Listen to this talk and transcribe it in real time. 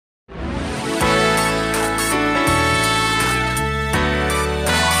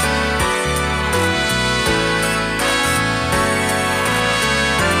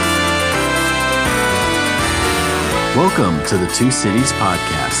Welcome to the Two Cities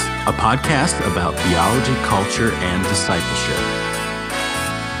Podcast, a podcast about theology, culture, and discipleship.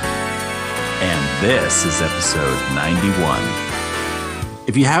 And this is episode 91.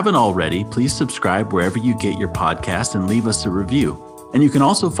 If you haven't already, please subscribe wherever you get your podcast and leave us a review. And you can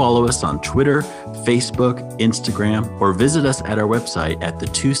also follow us on Twitter, Facebook, Instagram, or visit us at our website at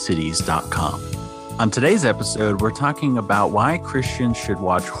thetwocities.com. On today's episode, we're talking about why Christians should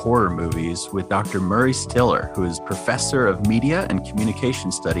watch horror movies with Dr. Murray Stiller, who is professor of media and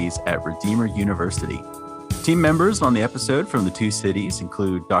communication studies at Redeemer University. Team members on the episode from the Two Cities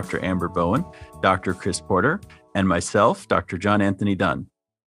include Dr. Amber Bowen, Dr. Chris Porter, and myself, Dr. John Anthony Dunn.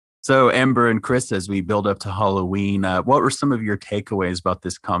 So Amber and Chris, as we build up to Halloween, what were some of your takeaways about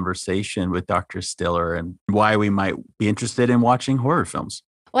this conversation with Dr. Stiller and why we might be interested in watching horror films?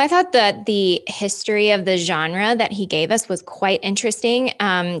 Well, I thought that the history of the genre that he gave us was quite interesting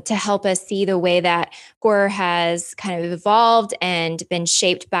to help us see the way that horror has kind of evolved and been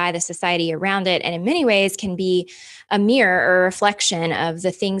shaped by the society around it, and in many ways can be a mirror or reflection of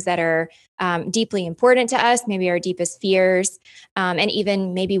the things that are deeply important to us, maybe our deepest fears, and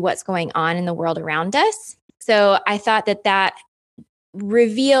even maybe what's going on in the world around us. So I thought that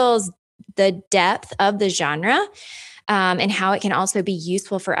reveals the depth of the genre. And how it can also be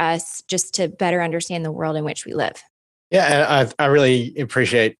useful for us just to better understand the world in which we live. Yeah, and I really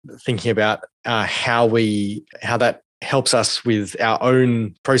appreciate thinking about how that helps us with our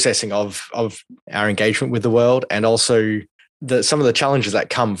own processing of our engagement with the world, and also some of the challenges that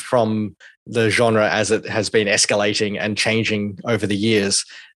come from the genre as it has been escalating and changing over the years,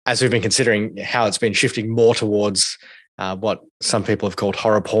 as we've been considering how it's been shifting more towards what some people have called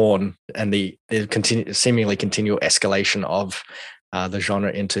horror porn, and the seemingly continual escalation of the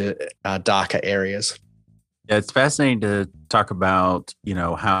genre into darker areras. Yeah, it's fascinating to talk about,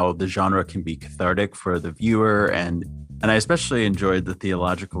 how the genre can be cathartic for the viewer, and I especially enjoyed the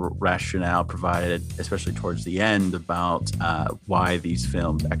theological rationale provided, especially towards the end, about why these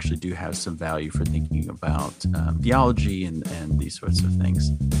films actually do have some value for thinking about theology and these sorts of things.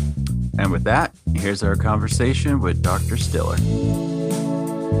 And with that, here's our conversation with Dr. Stiller.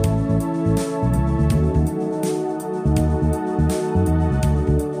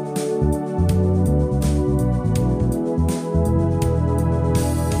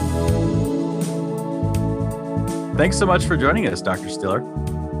 Thanks so much for joining us, Dr. Stiller.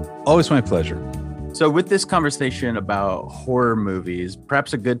 Always my pleasure. So with this conversation about horror movies,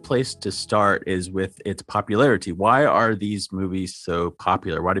 perhaps a good place to start is with its popularity. Why are these movies so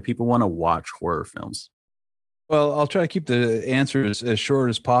popular? Why do people want to watch horror films? Well, I'll try to keep the answer as short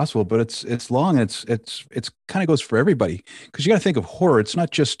as possible, but it's long. It's kind of goes for everybody, because you got to think of horror. It's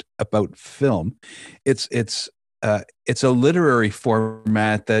not just about film. It's a literary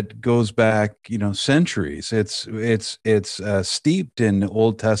format that goes back, centuries. It's steeped in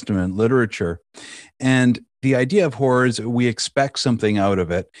Old Testament literature, and the idea of horror is we expect something out of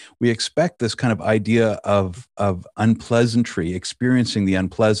it. We expect this kind of idea of unpleasantry, experiencing the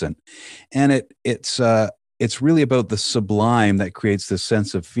unpleasant, and it's really about the sublime that creates this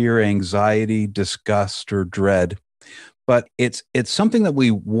sense of fear, anxiety, disgust, or dread. But it's something that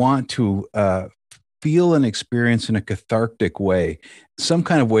we want to feel and experience in a cathartic way, some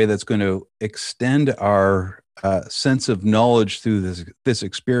kind of way that's going to extend our sense of knowledge through this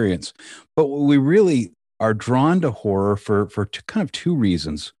experience. But we really are drawn to horror for kind of two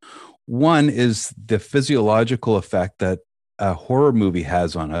reasons. One is the physiological effect that a horror movie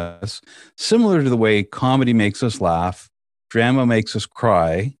has on us, similar to the way comedy makes us laugh, drama makes us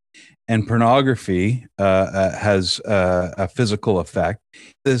cry, and pornography has a physical effect.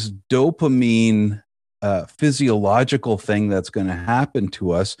 This dopamine physiological thing that's going to happen to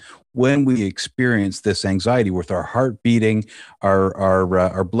us when we experience this anxiety, with our heart beating,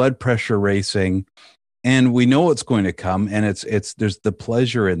 our blood pressure racing, and we know it's going to come, and there's the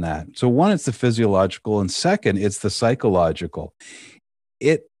pleasure in that. So one, it's the physiological, and second, it's the psychological.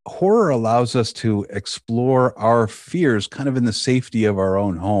 Horror allows us to explore our fears kind of in the safety of our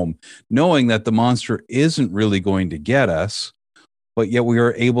own home, knowing that the monster isn't really going to get us, but yet we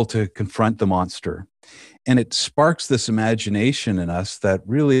are able to confront the monster. And it sparks this imagination in us that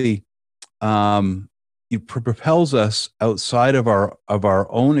really it propels us outside of our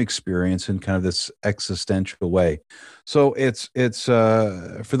own experience in kind of this existential way. So it's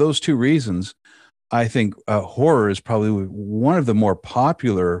for those two reasons, I think horror is probably one of the more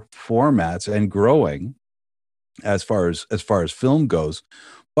popular formats and growing as far as film goes.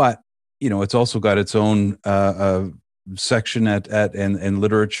 But it's also got its own section in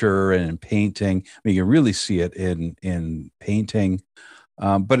literature and in painting. I mean, you really see it in painting,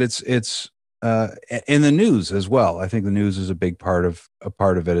 but it's in the news as well. I think the news is a big part of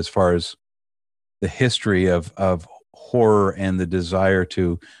it as far as the history of horror and the desire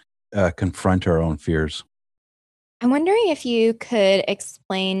to confront our own fears. I'm wondering if you could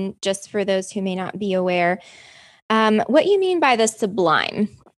explain, just for those who may not be aware, what you mean by the sublime.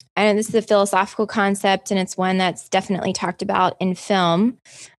 I know this is a philosophical concept, and it's one that's definitely talked about in film.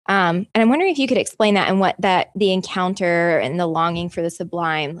 And I'm wondering if you could explain that, and what the encounter and the longing for the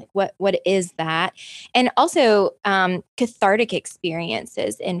sublime, like what is that? And also cathartic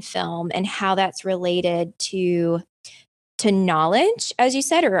experiences in film and how that's related to knowledge, as you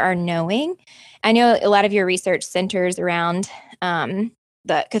said, or our knowing. I know a lot of your research centers around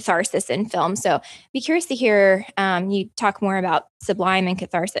the catharsis in film. So be curious to hear you talk more about sublime and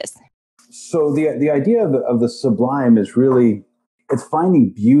catharsis. So the idea of the sublime is really, it's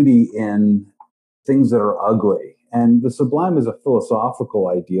finding beauty in things that are ugly. And the sublime is a philosophical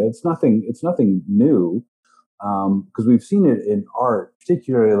idea. It's nothing new, because we've seen it in art,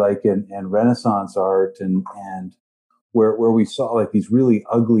 particularly like in Renaissance art and where we saw like these really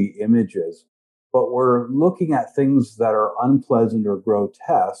ugly images. But we're looking at things that are unpleasant or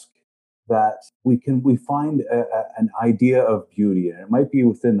grotesque, that we find an idea of beauty. And it might be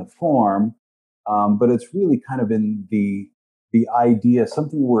within the form, but it's really kind of in the idea,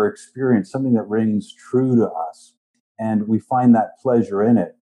 something we're experiencing, something that rings true to us. And we find that pleasure in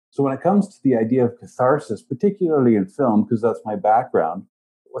it. So when it comes to the idea of catharsis, particularly in film, because that's my background,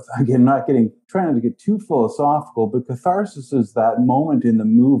 with, again, trying not to get too philosophical, but catharsis is that moment in the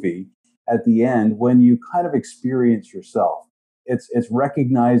movie at the end when you kind of experience yourself. It's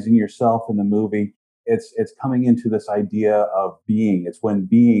recognizing yourself in the movie. It's coming into this idea of being. It's when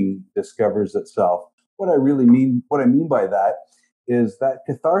being discovers itself. What I mean by that is that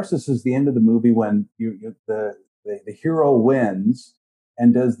catharsis is the end of the movie when the hero wins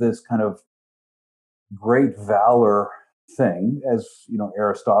and does this kind of great valor thing, as you know,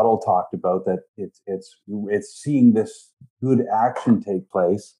 Aristotle talked about, that it's seeing this good action take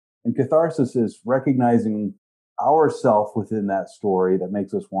place. And catharsis is recognizing ourself within that story that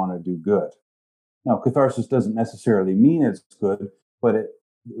makes us want to do good. Now, catharsis doesn't necessarily mean it's good, but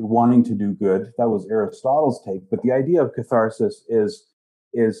wanting to do good, that was Aristotle's take. But the idea of catharsis is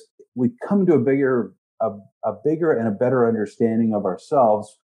we come to a bigger and a better understanding of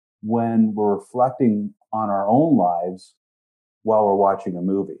ourselves when we're reflecting on our own lives while we're watching a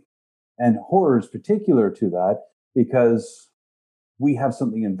movie. And horror is particular to that because we have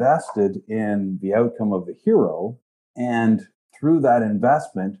something invested in the outcome of the hero. And through that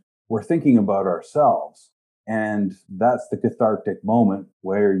investment, we're thinking about ourselves. And that's the cathartic moment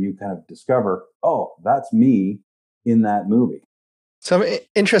where you kind of discover, oh, that's me in that movie. So I'm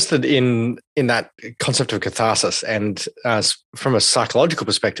interested in that concept of catharsis, and from a psychological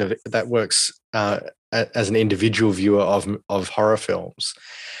perspective, that works as an individual viewer of horror films.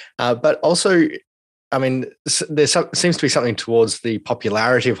 But also, I mean, there seems to be something towards the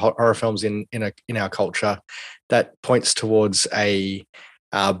popularity of horror films in our culture that points towards a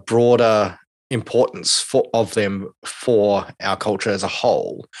broader importance of them for our culture as a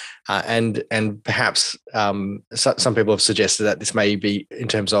whole, and perhaps some people have suggested that this may be in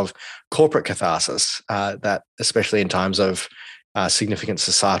terms of corporate catharsis, that especially in times of significant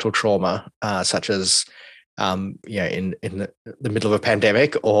societal trauma, such as in the middle of a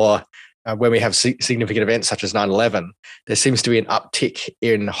pandemic, or when we have significant events such as 9/11, there seems to be an uptick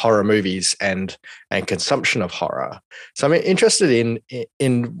in horror movies and consumption of horror. So I'm interested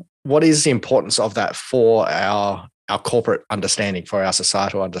in what is the importance of that for our corporate understanding, for our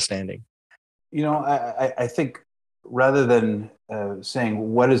societal understanding. You know, I think rather than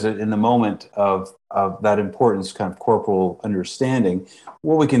saying what is it in the moment of that importance, kind of corporal understanding,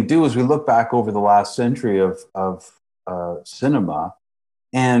 what we can do is we look back over the last century of cinema.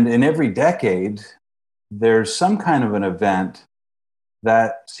 And in every decade, there's some kind of an event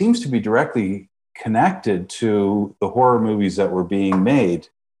that seems to be directly connected to the horror movies that were being made.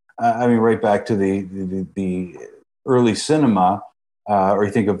 I mean, right back to the early cinema, or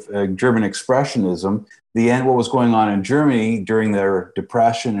you think of German Expressionism, what was going on in Germany during their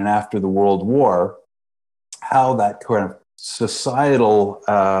Depression and after the World War, how that kind of societal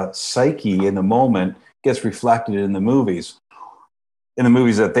psyche in the moment gets reflected in the movies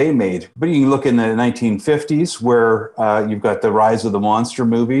that they made. But you can look in the 1950s where you've got the rise of the monster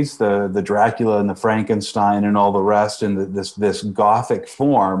movies, the Dracula and the Frankenstein and all the rest, and this Gothic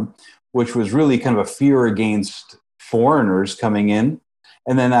form, which was really kind of a fear against foreigners coming in.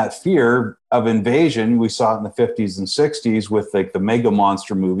 And then that fear of invasion, we saw it in the 50s and 60s with like the mega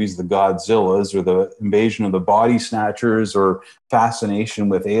monster movies, the Godzillas, or the invasion of the body snatchers, or fascination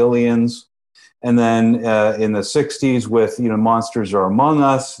with aliens. And then in the 60s with, Monsters Are Among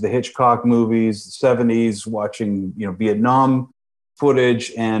Us, the Hitchcock movies, the 70s, watching, Vietnam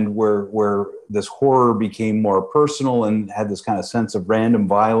footage, and where this horror became more personal and had this kind of sense of random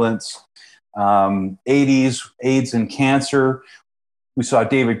violence. 80s, AIDS and cancer. We saw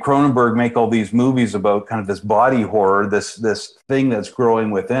David Cronenberg make all these movies about kind of this body horror, this thing that's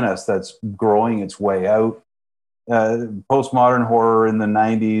growing within us, that's growing its way out. Postmodern horror in the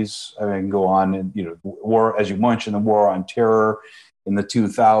 90s. I mean, go on, and war, as you mentioned, the War on Terror in the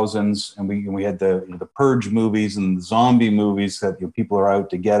 2000s, and we had the Purge movies and the zombie movies that people are out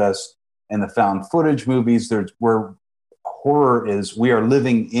to get us, and the found footage movies. Where horror is, we are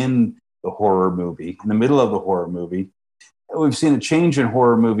living in the horror movie, in the middle of the horror movie. We've seen a change in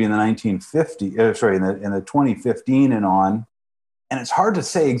horror movie in the in the 2015 and on, and it's hard to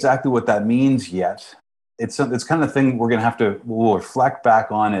say exactly what that means yet. It's kind of thing we'll reflect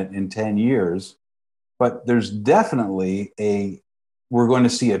back on it in 10 years, but there's definitely we're going to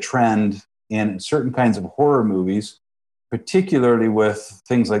see a trend in certain kinds of horror movies, particularly with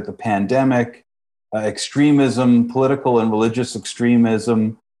things like the pandemic, extremism, political and religious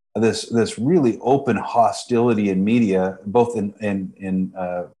extremism, this really open hostility in media, both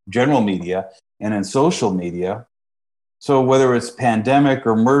in general media and in social media. So whether it's pandemic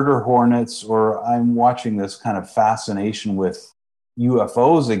or murder hornets, or I'm watching this kind of fascination with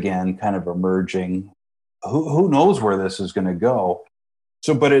UFOs again, kind of emerging, who knows where this is going to go?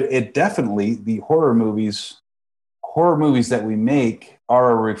 So, but it definitely, the horror movies that we make are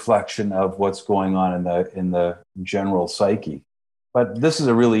a reflection of what's going on in the general psyche. But this is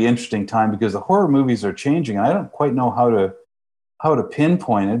a really interesting time because the horror movies are changing, and I don't quite know how to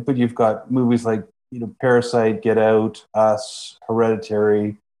pinpoint it. But you've got movies like Parasite, Get Out, Us,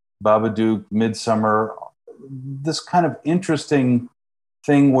 Hereditary, Babadook, Midsummer. This kind of interesting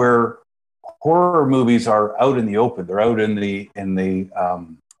thing where horror movies are out in the open. They're out in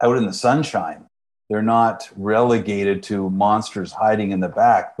the sunshine. They're not relegated to monsters hiding in the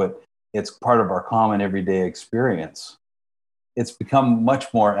back, but it's part of our common everyday experience. It's become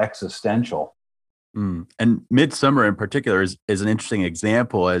much more existential. And Midsummer in particular is an interesting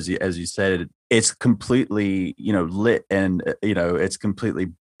example. As you said, it's completely lit, and it's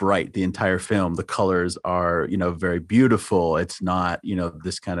completely bright, the entire film. The colors are very beautiful. It's not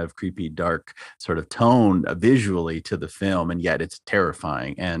this kind of creepy dark sort of tone visually to the film, and yet it's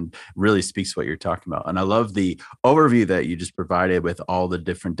terrifying and really speaks to what you're talking about. And I love the overview that you just provided with all the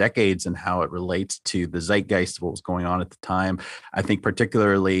different decades and how it relates to the zeitgeist of what was going on at the time. I think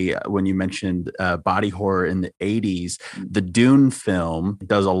particularly when you mentioned body horror in the 80s, the Dune film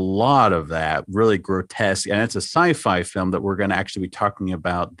does a lot of that, really grotesque, and it's a sci-fi film that we're going to actually be talking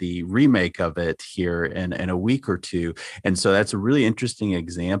about the remake of it here in a week or two. And so that's a really interesting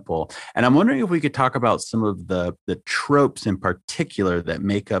example. And I'm wondering if we could talk about some of the tropes in particular that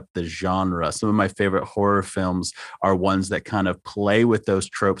make up the genre. Some of my favorite horror films are ones that kind of play with those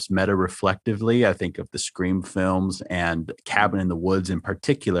tropes meta-reflectively. I think of the Scream films and Cabin in the Woods in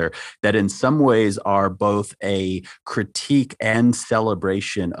particular, that in some ways are both a critique and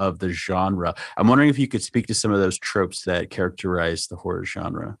celebration of the genre. I'm wondering if you could speak to some of those tropes that characterize the horror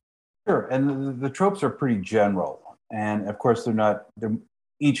genre. Sure, and the tropes are pretty general, and of course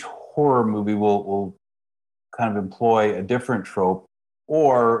each horror movie will kind of employ a different trope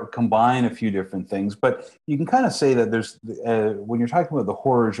or combine a few different things. But you can kind of say that there's when you're talking about the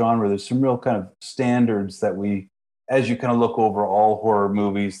horror genre, there's some real kind of standards that as you kind of look over all horror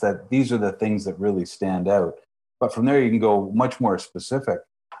movies, that these are the things that really stand out. But from there, you can go much more specific.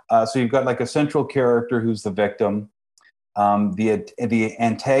 So you've got like a central character who's the victim. The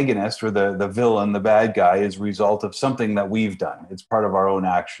antagonist or the villain, the bad guy, is a result of something that we've done. It's part of our own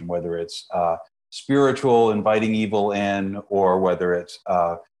action, whether it's spiritual, inviting evil in, or whether it's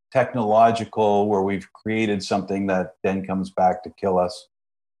technological, where we've created something that then comes back to kill us.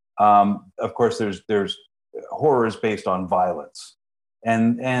 Of course, there's horror is based on violence,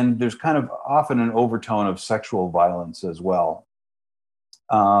 and there's kind of often an overtone of sexual violence as well.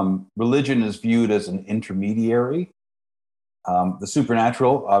 Religion is viewed as an intermediary. The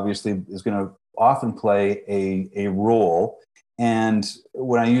supernatural obviously is going to often play a role. And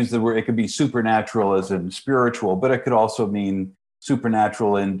when I use the word, it could be supernatural as in spiritual, but it could also mean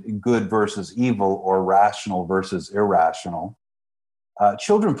supernatural in good versus evil, or rational versus irrational.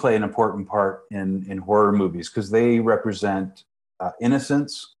 Children play an important part in horror movies because they represent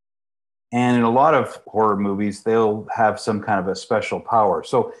innocence. And in a lot of horror movies, they'll have some kind of a special power.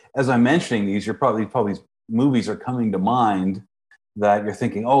 So as I'm mentioning these, you're probably movies are coming to mind that you're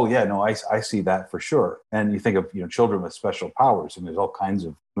thinking, oh yeah, no, I see that for sure. And you think of children with special powers, and there's all kinds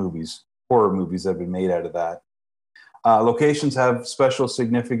of movies horror movies that have been made out of that. Locations have special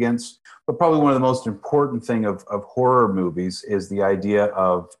significance, but probably one of the most important thing of horror movies is the idea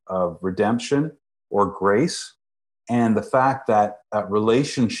of redemption or grace, and the fact that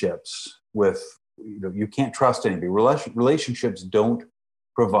relationships with, you can't trust anybody. Relationships don't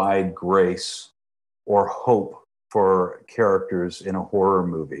provide grace or hope for characters in a horror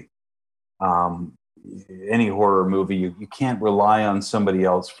movie. Any horror movie, you can't rely on somebody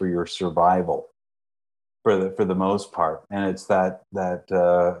else for your survival for the most part. And it's that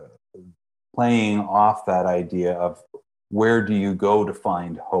playing off that idea of where do you go to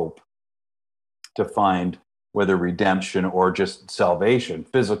find hope, to find whether redemption or just salvation,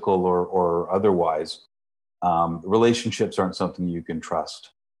 physical or otherwise. Relationships aren't something you can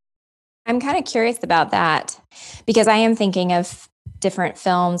trust. I'm kind of curious about that because I am thinking of different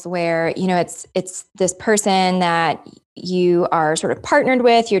films where, it's this person that you are sort of partnered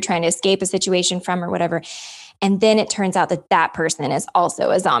with, you're trying to escape a situation from or whatever. And then it turns out that person is also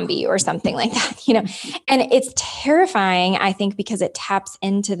a zombie or something like that, and it's terrifying, I think, because it taps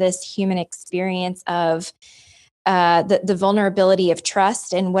into this human experience of the vulnerability of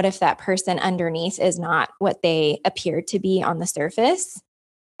trust. And what if that person underneath is not what they appear to be on the surface?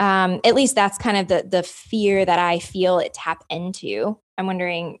 At least that's kind of the fear that I feel it tap into. I'm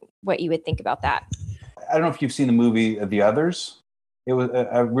wondering what you would think about that. I don't know if you've seen the movie The Others. It was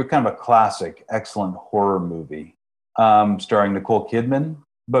kind of a classic, excellent horror movie starring Nicole Kidman.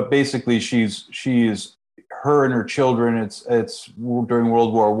 But basically, she's her and her children. It's during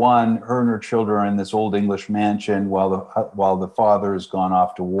World War I. Her and her children are in this old English mansion while the father has gone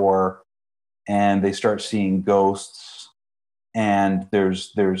off to war, and they start seeing ghosts. And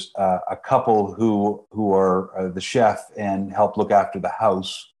there's a couple who are the chef and help look after the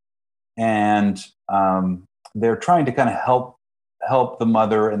house, and they're trying to kind of help the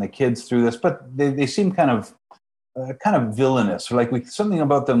mother and the kids through this, but they seem kind of villainous, or like something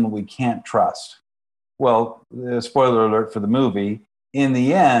about them that we can't trust. Well, spoiler alert for the movie. In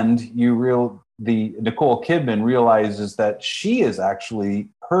the end, the Nicole Kidman realizes that she is actually,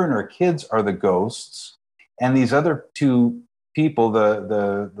 her and her kids are the ghosts, and these other two people,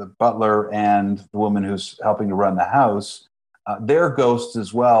 the butler and the woman who's helping to run the house, they're ghosts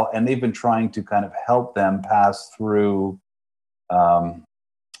as well, and they've been trying to kind of help them pass through,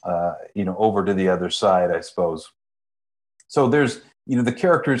 over to the other side, I suppose. So there's, the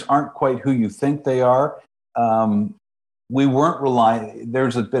characters aren't quite who you think they are. We weren't relying.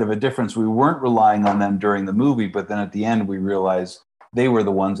 There's a bit of a difference. We weren't relying on them during the movie, but then at the end we realized they were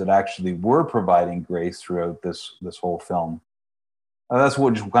the ones that actually were providing grace throughout this whole film. That's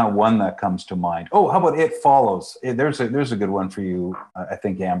kind of one that comes to mind. Oh, how about It Follows? There's a good one for you, I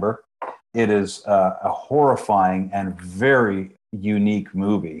think, Amber. It is a horrifying and very unique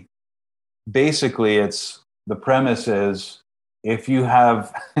movie. Basically, the premise is if you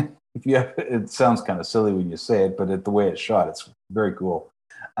have, it sounds kind of silly when you say it, but the way it's shot, it's very cool.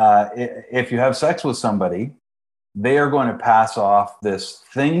 If you have sex with somebody, they are going to pass off this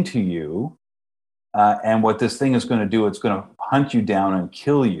thing to you. And what this thing is going to do, it's going to hunt you down and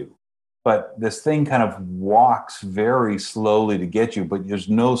kill you. But this thing kind of walks very slowly to get you, but there's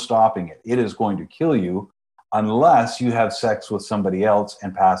no stopping it. It is going to kill you unless you have sex with somebody else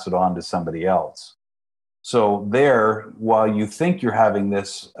and pass it on to somebody else. So while you think you're having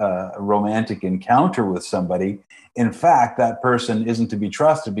this romantic encounter with somebody, in fact, that person isn't to be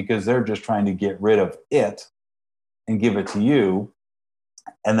trusted because they're just trying to get rid of it and give it to you.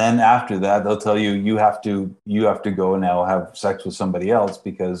 And then after that, they'll tell you, you have to go now have sex with somebody else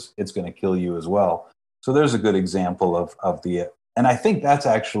because it's going to kill you as well. So there's a good example of and I think that's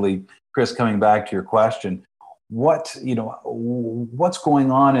actually, Chris, coming back to your question, what's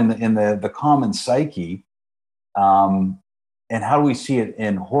going on in the common psyche, and how do we see it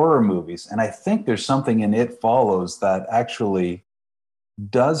in horror movies? And I think there's something in It Follows that actually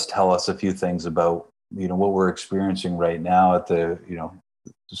does tell us a few things about, what we're experiencing right now at the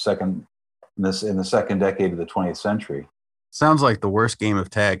second decade of the 20th century. Sounds like the worst game of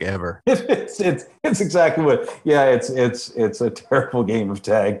tag ever. It's exactly what. Yeah, it's a terrible game of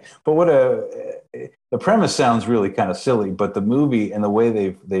tag. But the premise sounds really kind of silly, but the movie and the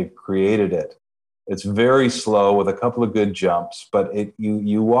way they've created it, it's very slow with a couple of good jumps, but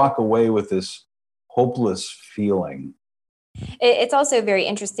you walk away with this hopeless feeling. It's also very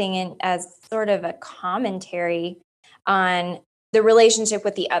interesting and as sort of a commentary on the relationship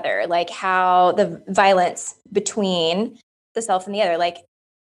with the other, like how the violence between the self and the other, like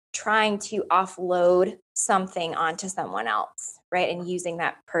trying to offload something onto someone else, right? And using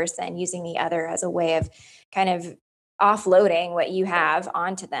that person, using the other as a way of kind of offloading what you have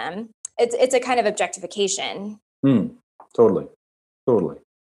onto them. it's a kind of objectification. Totally.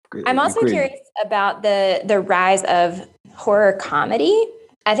 I'm also curious about the rise of horror comedy.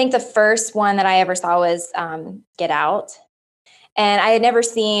 I think the first one that I ever saw was Get Out. And I had never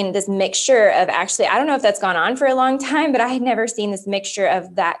seen this mixture of, actually, I don't know if that's gone on for a long time, but I had never seen this mixture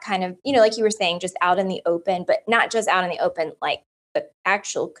of that kind of, like you were saying, just out in the open, but not just out in the open, like the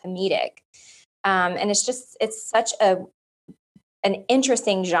actual comedic. And it's such an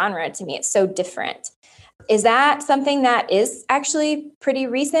interesting genre to me. It's so different. Is that something that is actually pretty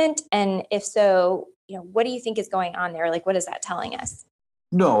recent? And if so, what do you think is going on there? Like, what is that telling us?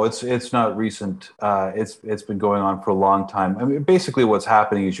 No, it's not recent. It's been going on for a long time. I mean, basically, what's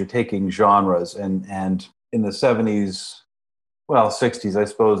happening is you're taking genres, and in the 70s, well, 60s, I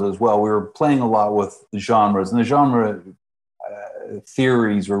suppose as well, we were playing a lot with the genres, and the genre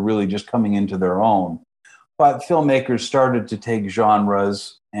theories were really just coming into their own. But filmmakers started to take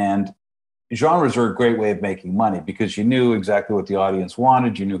genres, and genres are a great way of making money because you knew exactly what the audience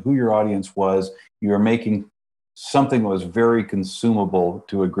wanted, you knew who your audience was, you were making something that was very consumable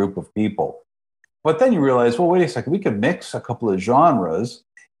to a group of people. But then you realize, well, wait a second, we could mix a couple of genres,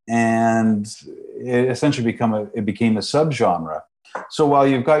 and it essentially became a subgenre. So while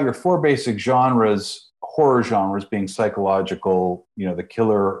you've got your four basic genres, horror genres being psychological, the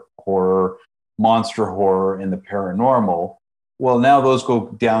killer horror, monster horror, and the paranormal, well, now those go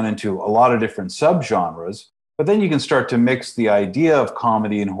down into a lot of different subgenres. But then you can start to mix the idea of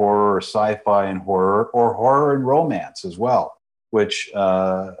comedy and horror, or sci-fi and horror, or horror and romance as well, which,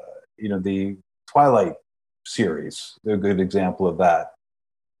 the Twilight series, they're a good example of that.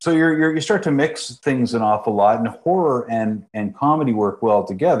 So you start to mix things an awful lot, and horror and comedy work well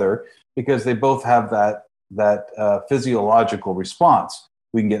together because they both have that physiological response.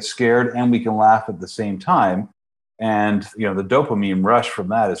 We can get scared and we can laugh at the same time. And, the dopamine rush from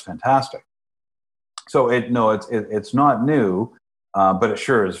that is fantastic. So it's not new, but it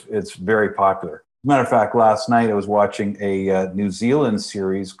sure is. It's very popular. As a matter of fact, last night I was watching a New Zealand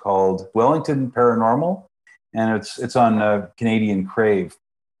series called Wellington Paranormal, and it's on Canadian Crave,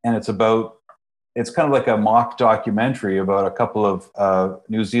 and it's kind of like a mock documentary about a couple of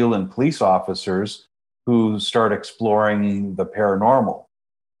New Zealand police officers who start exploring the paranormal,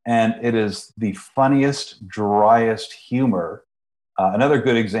 and it is the funniest, driest humor. Another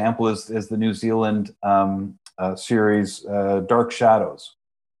good example is the New Zealand series Dark Shadows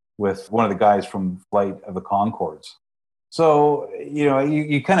with one of the guys from Flight of the Conchords. So,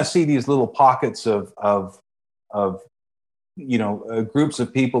 you kind of see these little pockets of groups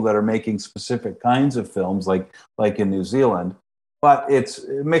of people that are making specific kinds of films like in New Zealand. But it's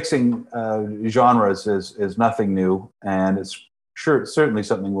mixing genres is nothing new, and it's certainly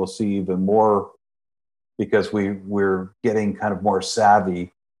something we'll see even more because we're getting kind of more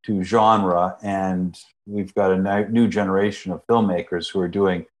savvy to genre, and we've got a new generation of filmmakers who are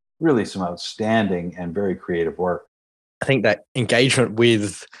doing really some outstanding and very creative work. I think that engagement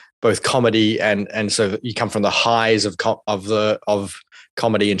with both comedy and so you come from the highs of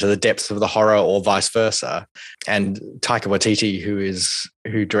comedy into the depths of the horror, or vice versa. And Taika Waititi,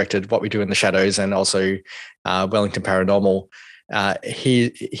 who directed What We Do in the Shadows and also Wellington Paranormal,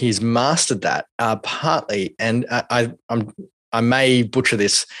 he's mastered that partly. And I may butcher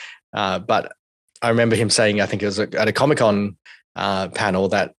this, but I remember him saying, I think it was at a Comic-Con panel,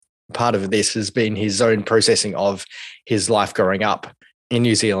 that part of this has been his own processing of his life growing up in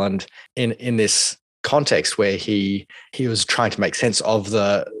New Zealand in this context where he was trying to make sense of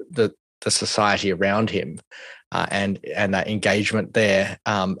the society around him and that engagement there.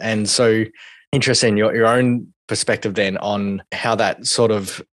 And so interested in your own perspective then on how that sort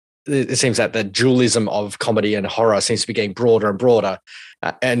of, it seems that the dualism of comedy and horror seems to be getting broader and broader.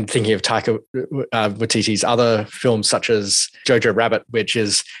 And thinking of Taika Waititi's other films such as Jojo Rabbit, which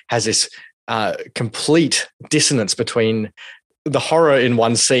has this complete dissonance between the horror in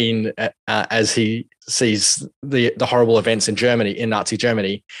one scene as he sees the horrible events in Nazi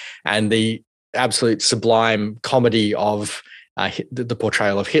Germany, and the absolute sublime comedy of the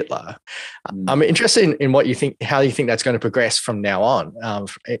portrayal of Hitler. I'm interested in what you think, how you think that's going to progress from now on.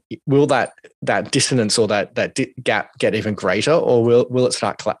 Will that dissonance or that gap get even greater, or will it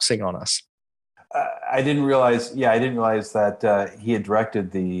start collapsing on us? I didn't realize that he had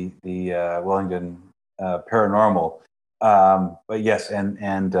directed the Wellington Paranormal. But yes,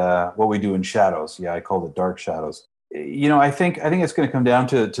 and What We Do in Shadows. Yeah, I called it Dark Shadows. I think it's going to come down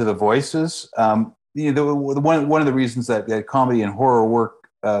to the voices. One of the reasons that comedy and horror work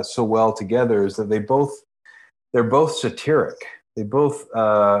so well together is that they're both satiric. They both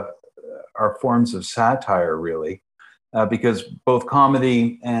are forms of satire, really, because both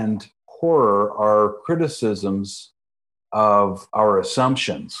comedy and horror are criticisms of our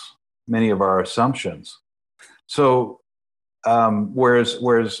assumptions, many of our assumptions. So whereas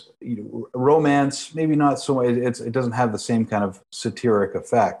romance, maybe not so much, it doesn't have the same kind of satiric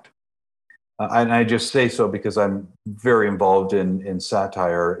effect. And I just say so because I'm very involved in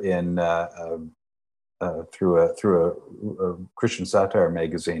satire through a Christian satire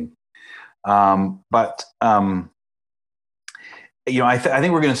magazine. I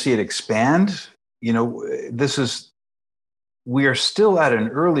think we're going to see it expand. We are still at an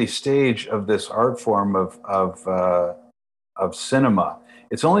early stage of this art form of cinema.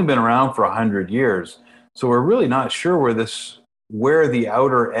 It's only been around for 100 years, so we're really not sure where the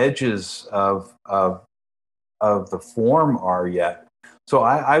outer edges of the form are yet. So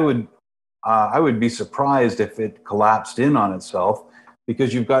I would be surprised if it collapsed in on itself,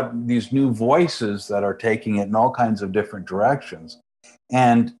 because you've got these new voices that are taking it in all kinds of different directions,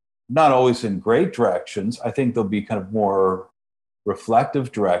 and not always in great directions. I think there'll be kind of more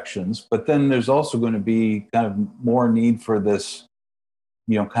reflective directions, but then there's also going to be kind of more need for this,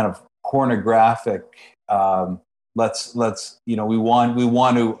 kind of pornographic. We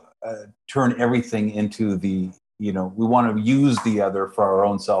want to turn everything into the. We want to use the other for our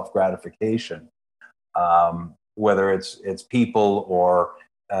own self gratification, whether it's people or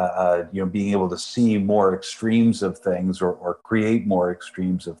being able to see more extremes of things or create more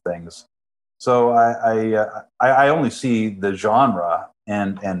extremes of things. So I only see the genre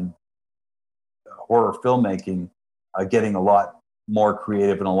and horror filmmaking getting a lot more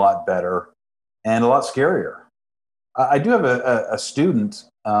creative and a lot better and a lot scarier. I do have a student.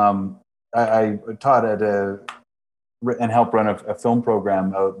 I taught and helped run a film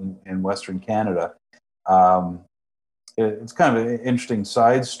program out in Western Canada. It's kind of an interesting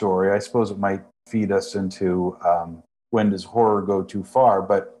side story. I suppose it might feed us into when does horror go too far,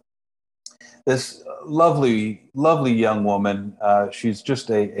 but this lovely, lovely young woman. She's just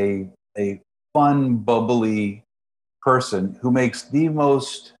a fun, bubbly person who makes the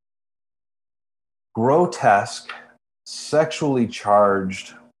most grotesque, sexually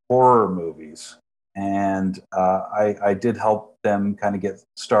charged horror movies. And I did help them kind of get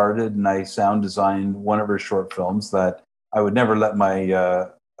started, and I sound designed one of her short films that I would never let my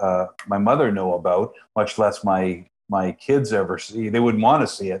mother know about, much less my kids ever see. They wouldn't want to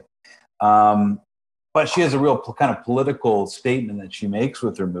see it. But she has a real kind of political statement that she makes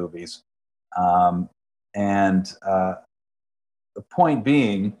with her movies. The point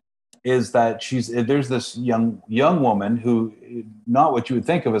being is that there's this young woman who, not what you would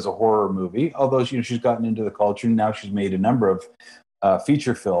think of as a horror movie, although she's gotten into the culture, and now she's made a number of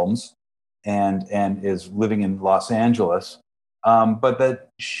feature films and is living in Los Angeles. But that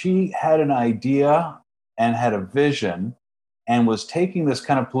she had an idea and had a vision and was taking this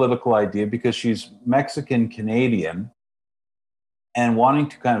kind of political idea because she's Mexican Canadian and wanting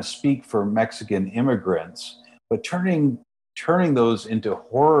to kind of speak for Mexican immigrants, but turning those into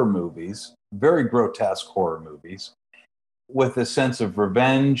horror movies, very grotesque horror movies, with a sense of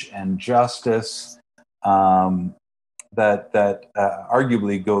revenge and justice that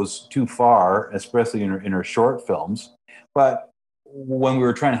arguably goes too far, especially in her short films. But when we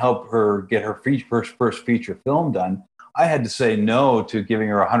were trying to help her get her first feature film done, I had to say no to giving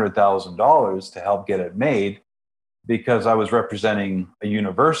her $100,000 to help get it made, because I was representing a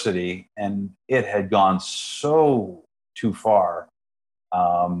university and it had gone so too far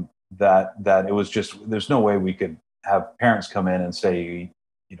that it was just, there's no way we could have parents come in and say,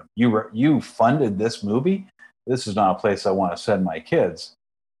 you funded this movie. This is not a place I want to send my kids.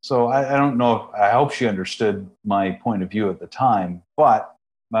 So I don't know. I hope she understood my point of view at the time. But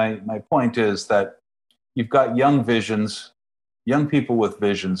my point is that you've got young people with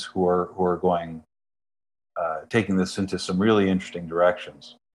visions who are going, taking this into some really interesting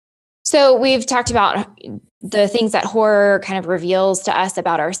directions. So we've talked about the things that horror kind of reveals to us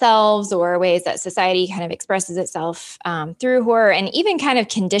about ourselves, or ways that society kind of expresses itself through horror, and even kind of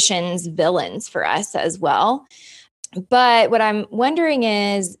conditions villains for us as well. But what I'm wondering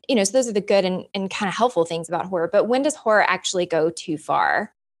is, so those are the good and kind of helpful things about horror. But when does horror actually go too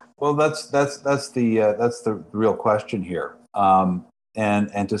far? Well, that's the real question here.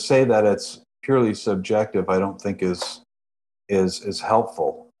 And to say that it's purely subjective, I don't think is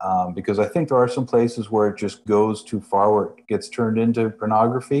helpful. Because I think there are some places where it just goes too far, where it gets turned into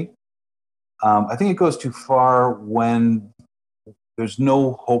pornography. I think it goes too far when there's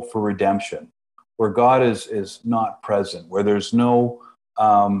no hope for redemption, where God is not present, where there's no,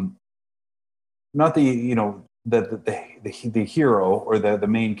 not the hero or the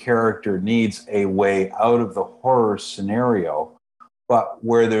main character needs a way out of the horror scenario, but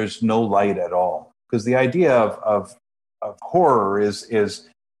where there's no light at all. Because the idea of horror is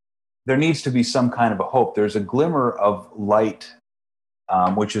there needs to be some kind of a hope. There's a glimmer of light,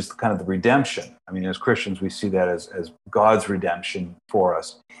 which is kind of the redemption. I mean, as Christians, we see that as God's redemption for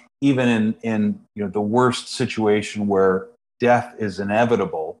us. Even in the worst situation where death is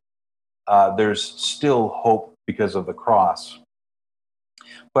inevitable, there's still hope because of the cross.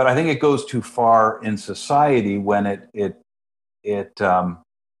 But I think it goes too far in society when it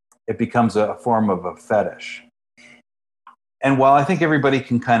becomes a form of a fetish. And while I think everybody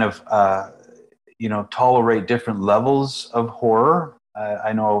can kind of tolerate different levels of horror,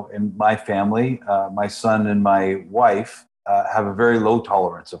 I know in my family, my son and my wife have a very low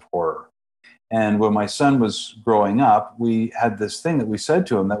tolerance of horror. And when my son was growing up, we had this thing that we said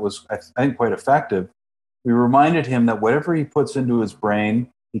to him that was, I think, quite effective. We reminded him that whatever he puts into his brain,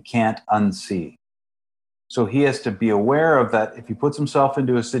 he can't unsee. So he has to be aware of that. If he puts himself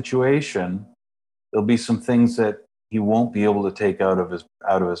into a situation, there'll be some things that he won't be able to take out of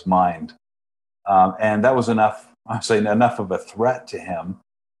his mind. And that was enough of a threat to him.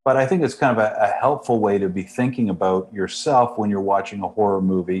 But I think it's kind of a helpful way to be thinking about yourself when you're watching a horror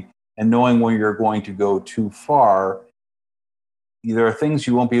movie and knowing when you're going to go too far. There are things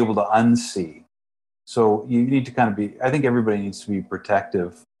you won't be able to unsee. So you need to kind of I think everybody needs to be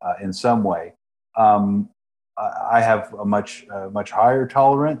protective in some way. I have a much higher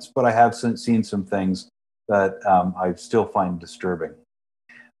tolerance, but I have seen some things that I still find disturbing.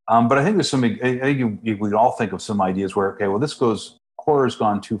 But I think there's something, I think we all think of some ideas where, okay, well, horror's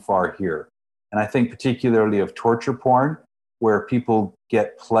gone too far here. And I think particularly of torture porn, where people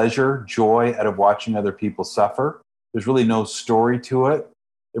get pleasure, joy out of watching other people suffer. There's really no story to it.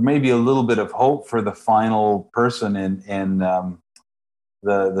 There may be a little bit of hope for the final person in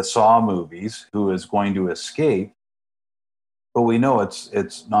the Saw movies who is going to escape, but we know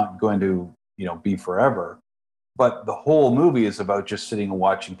it's not going to be forever. But the whole movie is about just sitting and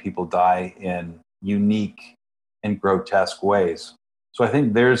watching people die in unique and grotesque ways. So I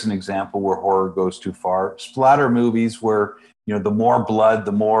think there's an example where horror goes too far. Splatter movies where the more blood,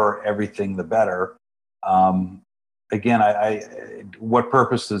 the more everything, the better. Again, what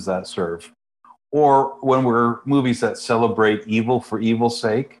purpose does that serve? Or when we're movies that celebrate evil for evil's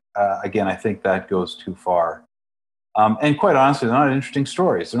sake, again, I think that goes too far. And quite honestly, they're not interesting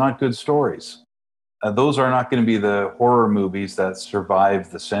stories. They're not good stories. Those are not going to be the horror movies that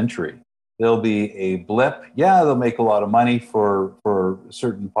survive the century. They'll be a blip. Yeah, they'll make a lot of money for a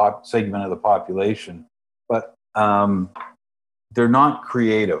certain segment of the population, but they're not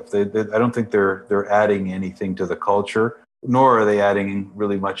creative. I don't think they're adding anything to the culture, nor are they adding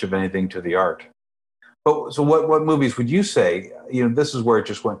really much of anything to the art. But so what movies would you say, this is where it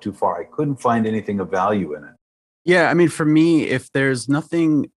just went too far? I couldn't find anything of value in it. Yeah, I mean, for me, if there's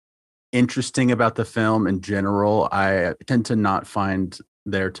nothing interesting about the film in general, I tend to not find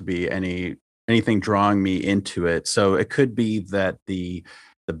there to be anything drawing me into it. So it could be that the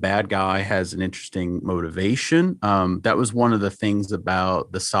bad guy has an interesting motivation. That was one of the things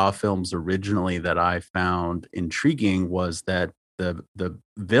about the Saw films originally that I found intriguing, was that the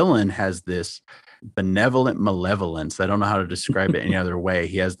villain has this benevolent malevolence. I don't know how to describe it any other way.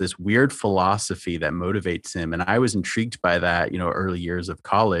 He has this weird philosophy that motivates him. And I was intrigued by that, early years of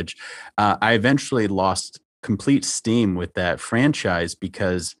college. I eventually lost complete steam with that franchise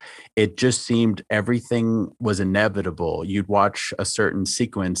because it just seemed everything was inevitable. You'd watch a certain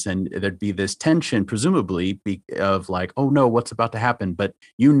sequence and there'd be this tension, presumably of like, oh no, what's about to happen? But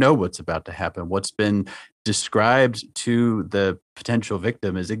what's about to happen. What's been described to the potential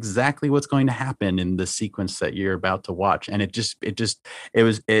victim is exactly what's going to happen in the sequence that you're about to watch. And it's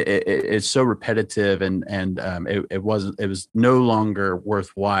so repetitive and it was no longer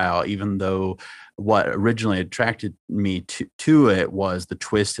worthwhile, even though what originally attracted me to it was the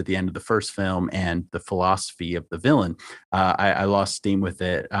twist at the end of the first film and the philosophy of the villain. I lost steam with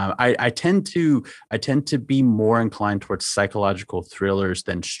it. I tend to be more inclined towards psychological thrillers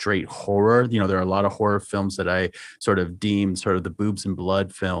than straight horror. There are a lot of horror films that I sort of deem sort of the boobs and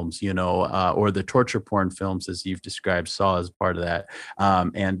blood films, or the torture porn films, as you've described Saw as part of that.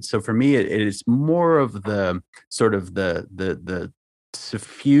 And so for me, it is more of the sort of the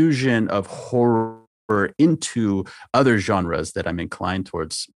suffusion of horror into other genres that I'm inclined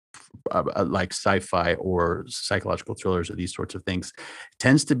towards like sci-fi or psychological thrillers or these sorts of things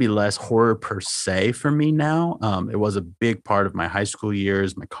tends to be less horror per se for me now. It was a big part of my high school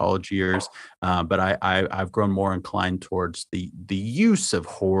years, my college years, but I've grown more inclined towards the use of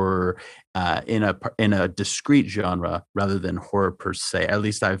horror in a discrete genre rather than horror per se. At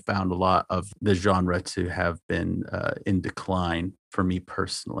least I've found a lot of the genre to have been in decline for me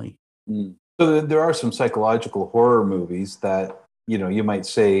personally. So there are some psychological horror movies that, you know, you might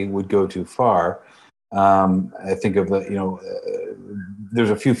say would go too far. I think of there's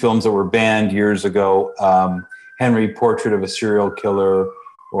a few films that were banned years ago. Henry, Portrait of a Serial Killer,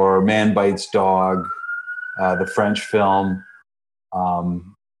 or Man Bites Dog, the French film,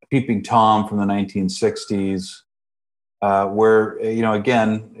 Peeping Tom from the 1960s, where, you know,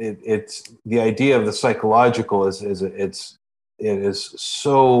 again, it's the idea of the psychological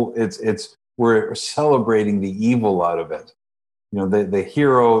we're celebrating the evil out of it. You know, the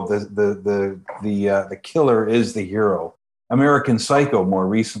hero, the killer is the hero. American Psycho, more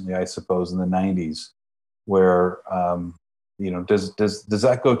recently, I suppose, in the 90s, where does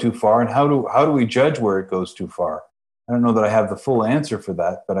that go too far, and how do we judge where it goes too far? I don't know that I have the full answer for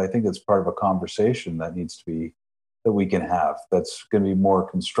that, but I think it's part of a conversation that we can have. That's going to be more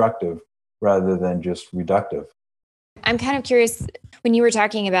constructive rather than just reductive. I'm kind of curious, when you were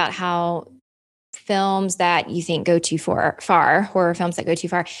talking about how films that you think go too far, horror films that go too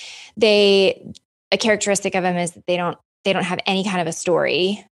far, a characteristic of them is that they don't have any kind of a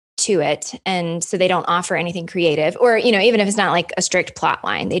story to it, and so they don't offer anything creative, or, you know, even if it's not like a strict plot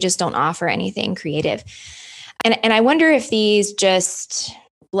line, they just don't offer anything creative. And I wonder if these just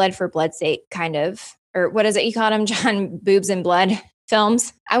blood for blood's sake kind of, or what is it you call them, John, boobs and blood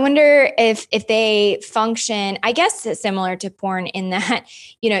films. I wonder if they function, I guess it's similar to porn in that,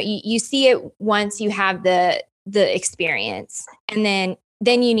 you know, you see it once you have the experience, and then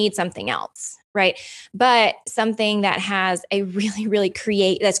you need something else, right? But something that has a really, really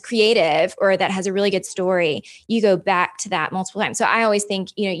that's creative, or that has a really good story, you go back to that multiple times. So I always think,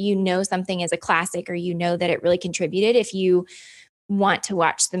 you know something is a classic, or you know that it really contributed if you want to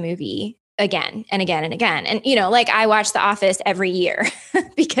watch the movie again and again and again. And, you know, like I watch The Office every year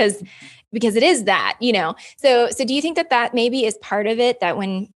because it is that, you know. So do you think that maybe is part of it, that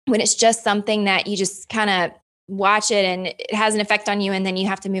when it's just something that you just kind of watch it and it has an effect on you, and then you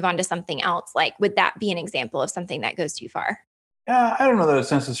have to move on to something else, like, would that be an example of something that goes too far? I don't know that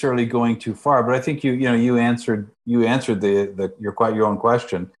it's necessarily going too far, but I think you answered your own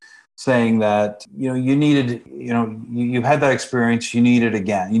question, saying that, you know, you needed, you know, you've had that experience, you need it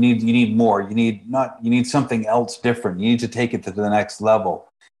again. You need more. You need something else different. You need to take it to the next level.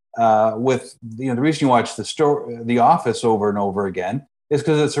 With, you know, the reason you watch The Office over and over again is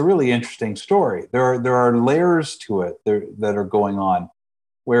because it's a really interesting story. There are layers to it that are going on,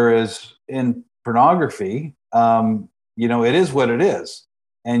 whereas in pornography, you know, it is what it is,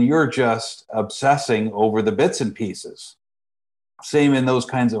 and you're just obsessing over the bits and pieces. Same in those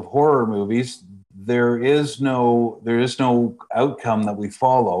kinds of horror movies. There is no outcome that we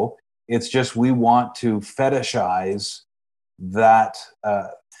follow. It's just we want to fetishize that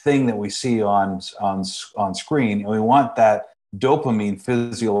thing that we see on screen, and we want that dopamine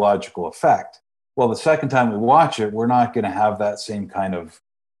physiological effect. Well, the second time we watch it, we're not going to have that same kind of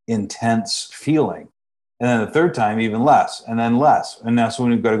intense feeling. And then the third time, even less, and then less. And that's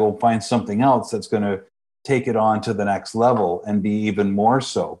when we've got to go find something else that's going to take it on to the next level and be even more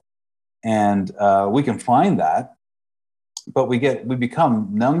so. And we can find that, but we become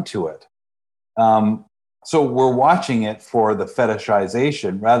numb to it. So we're watching it for the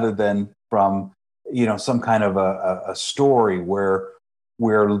fetishization rather than from, you know, some kind of a story where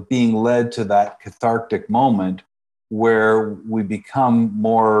we're being led to that cathartic moment where we become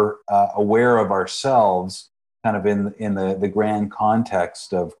more aware of ourselves, kind of in the grand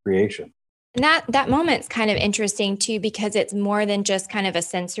context of creation. And that moment's kind of interesting too, because it's more than just kind of a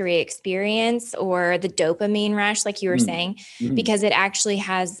sensory experience or the dopamine rush, like you were saying, because it actually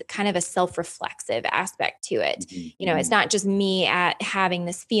has kind of a self-reflexive aspect to it. You know, it's not just me at having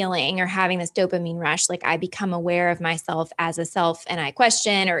this feeling or having this dopamine rush. Like, I become aware of myself as a self, and I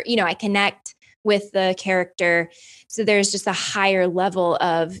question, or, you know, I connect with the character. So there's just a higher level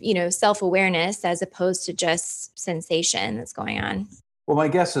of, you know, self-awareness as opposed to just sensation that's going on. Well, my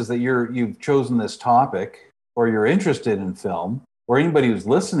guess is that you've chosen this topic, or you're interested in film, or anybody who's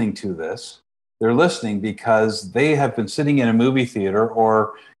listening to this, they're listening because they have been sitting in a movie theater,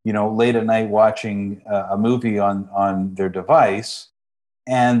 or, you know, late at night watching a movie on their device,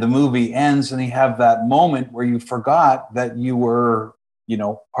 and the movie ends, and you have that moment where you forgot that you were, you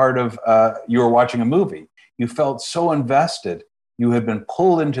know, part of, you were watching a movie. You felt so invested. you had been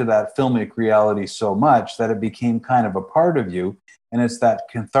pulled into that filmic reality so much that it became kind of a part of you. And it's that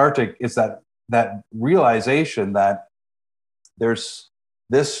cathartic, it's that realization that this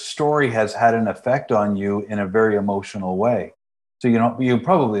story has had an effect on you in a very emotional way. So, you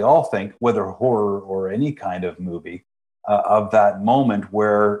probably all think, whether horror or any kind of movie, of that moment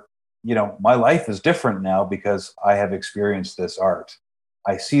where, my life is different now because I have experienced this art.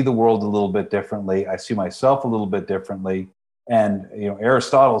 I see the world a little bit differently. I see myself a little bit differently. And,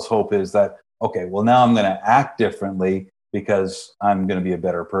 Aristotle's hope is that, okay, well, now I'm going to act differently because I'm going to be a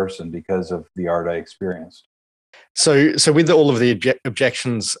better person because of the art I experienced. So with all of the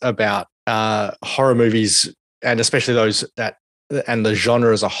objections about horror movies, and especially those that, and the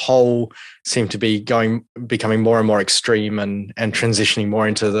genre as a whole, seem to be becoming more and more extreme and transitioning more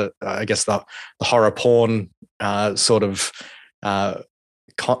into the horror porn sort of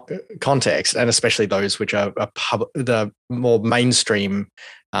context, and especially those which are the more mainstream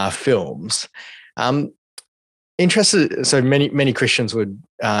films. Interested. So many Christians would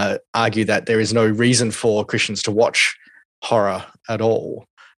argue that there is no reason for Christians to watch horror at all,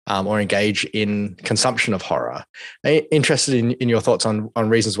 or engage in consumption of horror. Interested in your thoughts on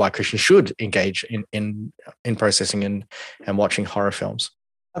reasons why Christians should engage in processing and watching horror films.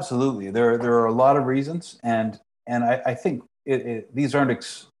 Absolutely, there are a lot of reasons, and I think these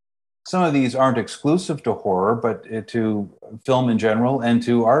aren't some of these aren't exclusive to horror, but to film in general and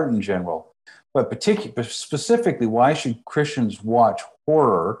to art in general. But specifically, why should Christians watch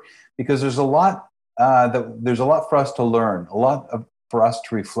horror? Because there's a lot for us to learn, for us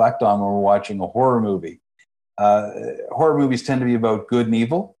to reflect on when we're watching a horror movie. Horror movies tend to be about good and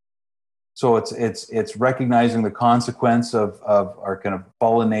evil, so it's recognizing the consequence of our kind of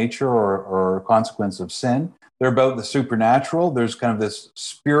fallen nature or consequence of sin. They're about the supernatural. There's kind of this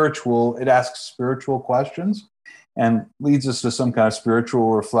spiritual. It asks spiritual questions and leads us to some kind of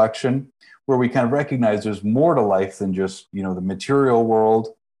spiritual reflection, where we kind of recognize there's more to life than just, the material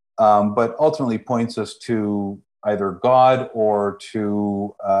world, but ultimately points us to either God or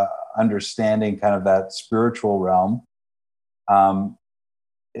to understanding kind of that spiritual realm.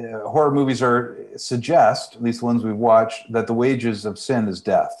 Horror movies suggest, at least the ones we've watched, that the wages of sin is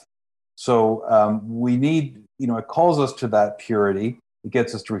death. So we need, it calls us to that purity. It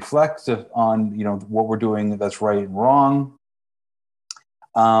gets us to reflect on, what we're doing that's right and wrong.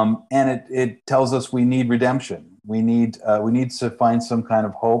 And it tells us we need redemption. We need to find some kind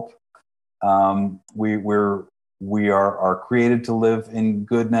of hope. We are created to live in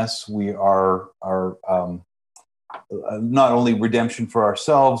goodness. We are not only redemption for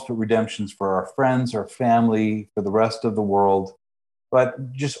ourselves, but redemptions for our friends, our family, for the rest of the world.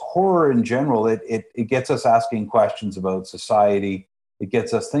 But just horror in general, it gets us asking questions about society. It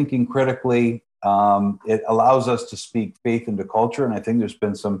gets us thinking critically. It allows us to speak faith into culture. And I think there's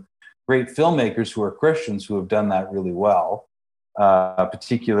been some great filmmakers who are Christians who have done that really well,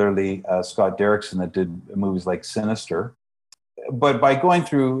 particularly Scott Derrickson, that did movies like Sinister. But by going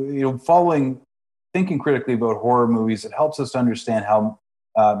through, thinking critically about horror movies, it helps us to understand how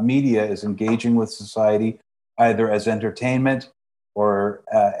media is engaging with society, either as entertainment or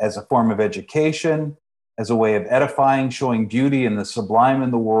as a form of education, as a way of edifying, showing beauty and the sublime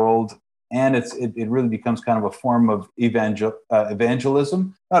in the world. And it really becomes kind of a form of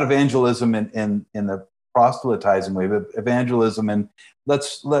evangelism, not evangelism in the proselytizing way, but evangelism and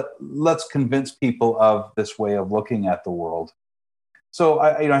let's convince people of this way of looking at the world. So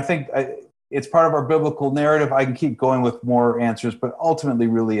I think it's part of our biblical narrative. I can keep going with more answers, but ultimately,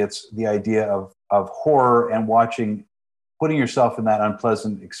 really, it's the idea of horror and putting yourself in that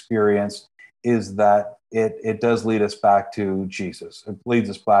unpleasant experience is that it does lead us back to Jesus. It leads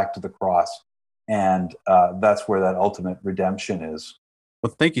us back to the cross. And that's where that ultimate redemption is.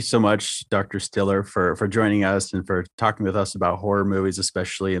 Well, thank you so much, Dr. Stiller, for joining us and for talking with us about horror movies,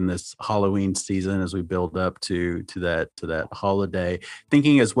 especially in this Halloween season as we build up to that holiday.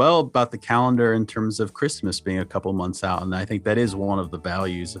 Thinking as well about the calendar in terms of Christmas being a couple months out, and I think that is one of the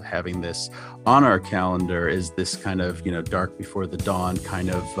values of having this on our calendar is this kind of dark before the dawn kind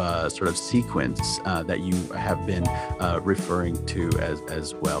of sort of sequence that you have been referring to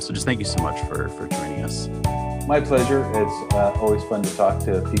as well. So just thank you so much for joining us. My pleasure. It's always fun to talk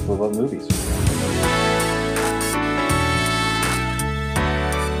to people about movies.